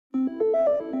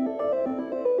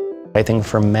I think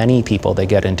for many people, they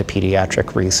get into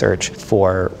pediatric research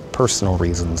for personal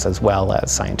reasons as well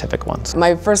as scientific ones.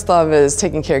 My first love is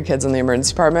taking care of kids in the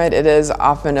emergency department. It is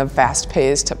often a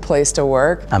fast-paced place to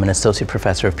work. I'm an associate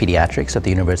professor of pediatrics at the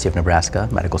University of Nebraska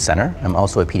Medical Center. I'm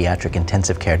also a pediatric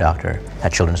intensive care doctor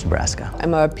at Children's Nebraska.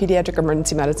 I'm a pediatric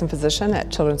emergency medicine physician at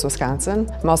Children's Wisconsin.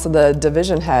 I'm also the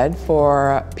division head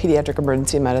for pediatric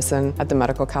emergency medicine at the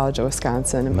Medical College of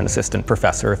Wisconsin. I'm an assistant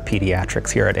professor of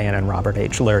pediatrics here at Ann and Robert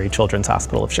H. Lurie Children's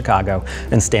Hospital of Chicago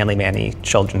and Stanley Manny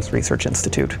Children's Research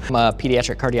Institute. I'm a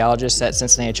pediatric cardiologist at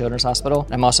Cincinnati Children's Hospital.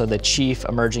 I'm also the Chief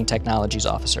Emerging Technologies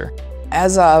Officer.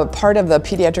 As a part of the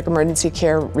Pediatric Emergency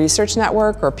Care Research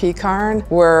Network, or PECARN,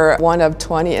 we're one of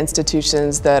 20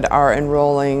 institutions that are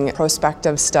enrolling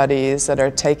prospective studies that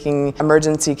are taking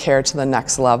emergency care to the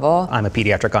next level. I'm a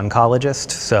pediatric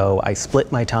oncologist, so I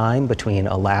split my time between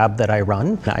a lab that I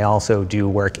run. I also do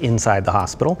work inside the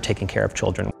hospital, taking care of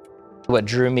children. What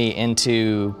drew me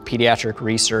into pediatric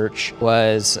research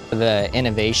was the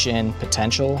innovation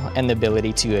potential and the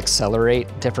ability to accelerate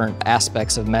different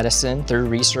aspects of medicine through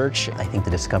research. I think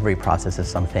the discovery process is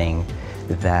something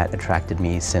that attracted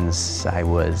me since I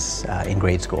was in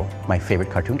grade school. My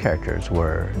favorite cartoon characters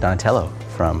were Donatello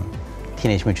from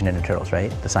Teenage Mutant Ninja Turtles,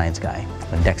 right? The science guy.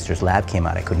 When Dexter's Lab came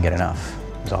out, I couldn't get enough.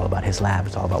 It was all about his lab,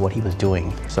 it's all about what he was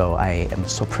doing. So I am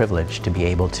so privileged to be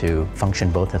able to function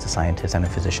both as a scientist and a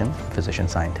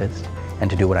physician-scientist, and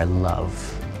to do what I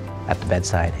love at the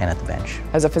bedside and at the bench.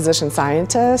 As a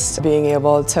physician-scientist, being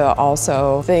able to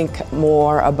also think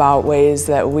more about ways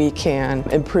that we can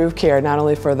improve care, not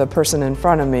only for the person in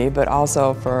front of me, but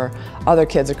also for other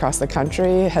kids across the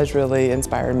country, has really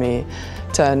inspired me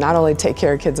to not only take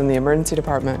care of kids in the emergency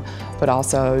department, but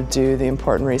also do the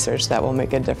important research that will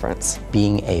make a difference.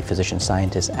 Being a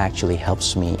physician-scientist actually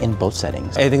helps me in both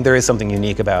settings. I think there is something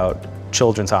unique about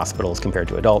children's hospitals compared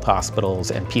to adult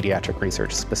hospitals and pediatric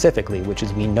research specifically, which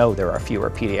is we know there are fewer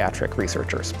pediatric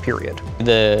researchers, period.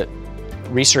 The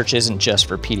research isn't just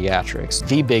for pediatrics.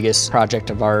 The biggest project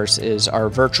of ours is our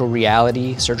virtual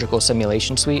reality surgical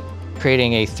simulation suite,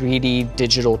 creating a 3D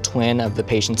digital twin of the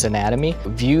patient's anatomy,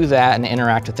 view that and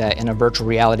interact with that in a virtual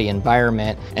reality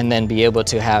environment, and then be able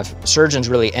to have surgeons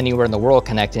really anywhere in the world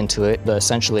connect into it, but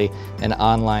essentially an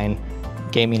online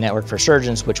gaming network for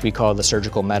surgeons, which we call the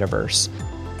surgical metaverse.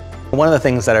 One of the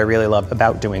things that I really love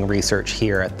about doing research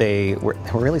here, they were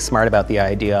really smart about the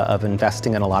idea of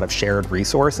investing in a lot of shared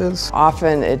resources.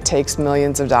 Often it takes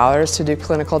millions of dollars to do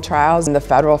clinical trials, and the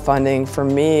federal funding for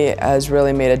me has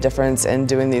really made a difference in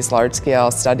doing these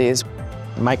large-scale studies.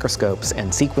 Microscopes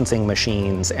and sequencing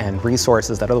machines and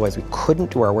resources that otherwise we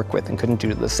couldn't do our work with and couldn't do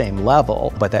to the same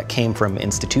level, but that came from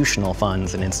institutional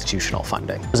funds and institutional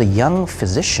funding. As a young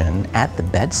physician at the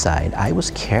bedside, I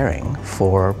was caring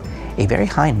for a very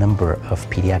high number of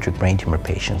pediatric brain tumor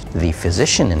patients. The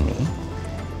physician in me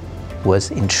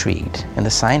was intrigued, and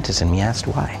the scientist in me asked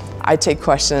why. I take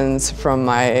questions from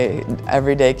my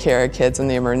everyday care of kids in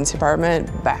the emergency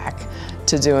department back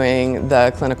to doing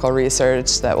the clinical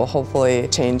research that will hopefully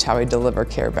change how we deliver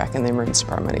care back in the emergency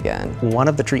department again. One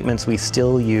of the treatments we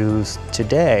still use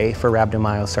today for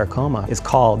rhabdomyosarcoma is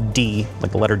called D,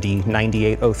 like the letter D,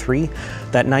 9803.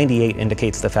 That 98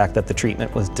 indicates the fact that the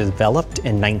treatment was developed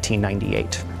in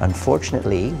 1998.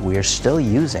 Unfortunately, we're still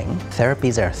using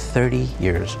therapies that are 30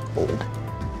 years old.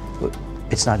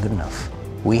 It's not good enough.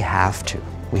 We have to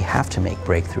make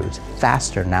breakthroughs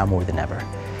faster now more than ever,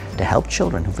 to help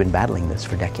children who've been battling this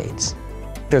for decades.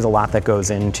 There's a lot that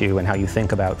goes into and how you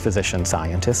think about physician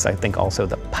scientists. I think also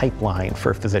the pipeline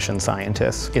for physician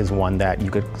scientists is one that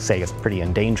you could say is pretty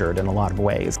endangered in a lot of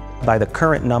ways. By the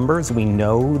current numbers, we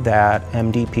know that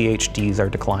MD PhDs are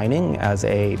declining as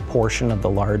a portion of the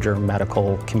larger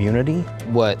medical community.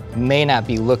 What may not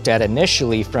be looked at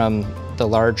initially from the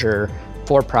larger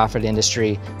for-profit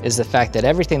industry is the fact that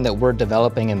everything that we're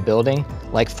developing and building,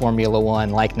 like Formula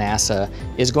One, like NASA,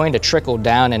 is going to trickle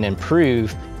down and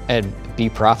improve and be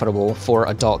profitable for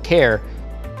adult care.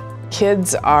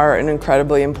 Kids are an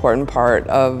incredibly important part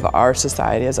of our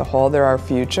society as a whole. They're our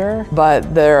future,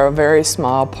 but they're a very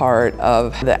small part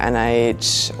of the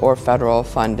NIH or federal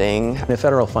funding. If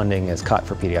federal funding is cut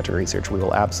for pediatric research, we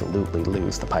will absolutely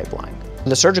lose the pipeline.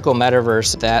 The surgical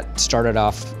metaverse, that started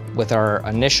off with our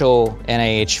initial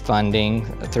NIH funding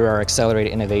through our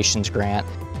Accelerated Innovations grant.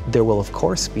 There will of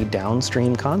course be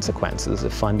downstream consequences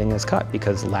if funding is cut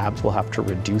because labs will have to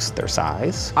reduce their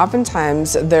size.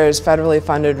 Oftentimes there's federally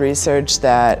funded research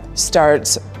that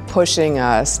starts pushing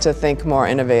us to think more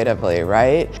innovatively,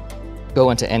 right?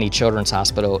 Go into any children's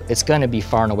hospital, it's going to be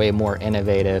far and away more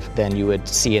innovative than you would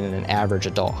see in an average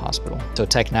adult hospital. So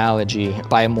technology,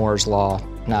 by Moore's law,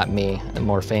 not me, the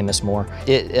more famous more.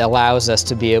 It allows us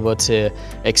to be able to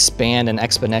expand and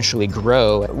exponentially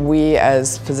grow. We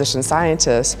as physician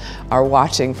scientists are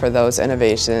watching for those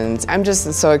innovations. I'm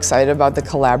just so excited about the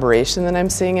collaboration that I'm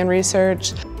seeing in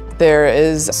research. There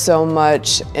is so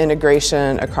much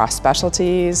integration across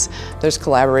specialties. There's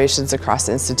collaborations across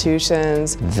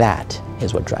institutions. That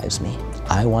is what drives me.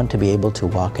 I want to be able to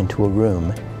walk into a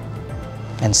room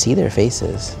and see their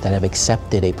faces that have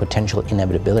accepted a potential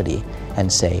inevitability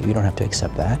and say, you don't have to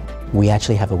accept that. We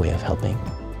actually have a way of helping.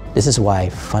 This is why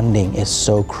funding is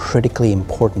so critically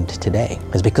important today,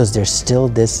 is because there's still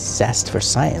this zest for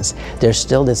science. There's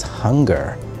still this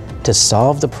hunger to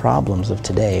solve the problems of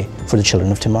today for the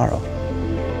children of tomorrow.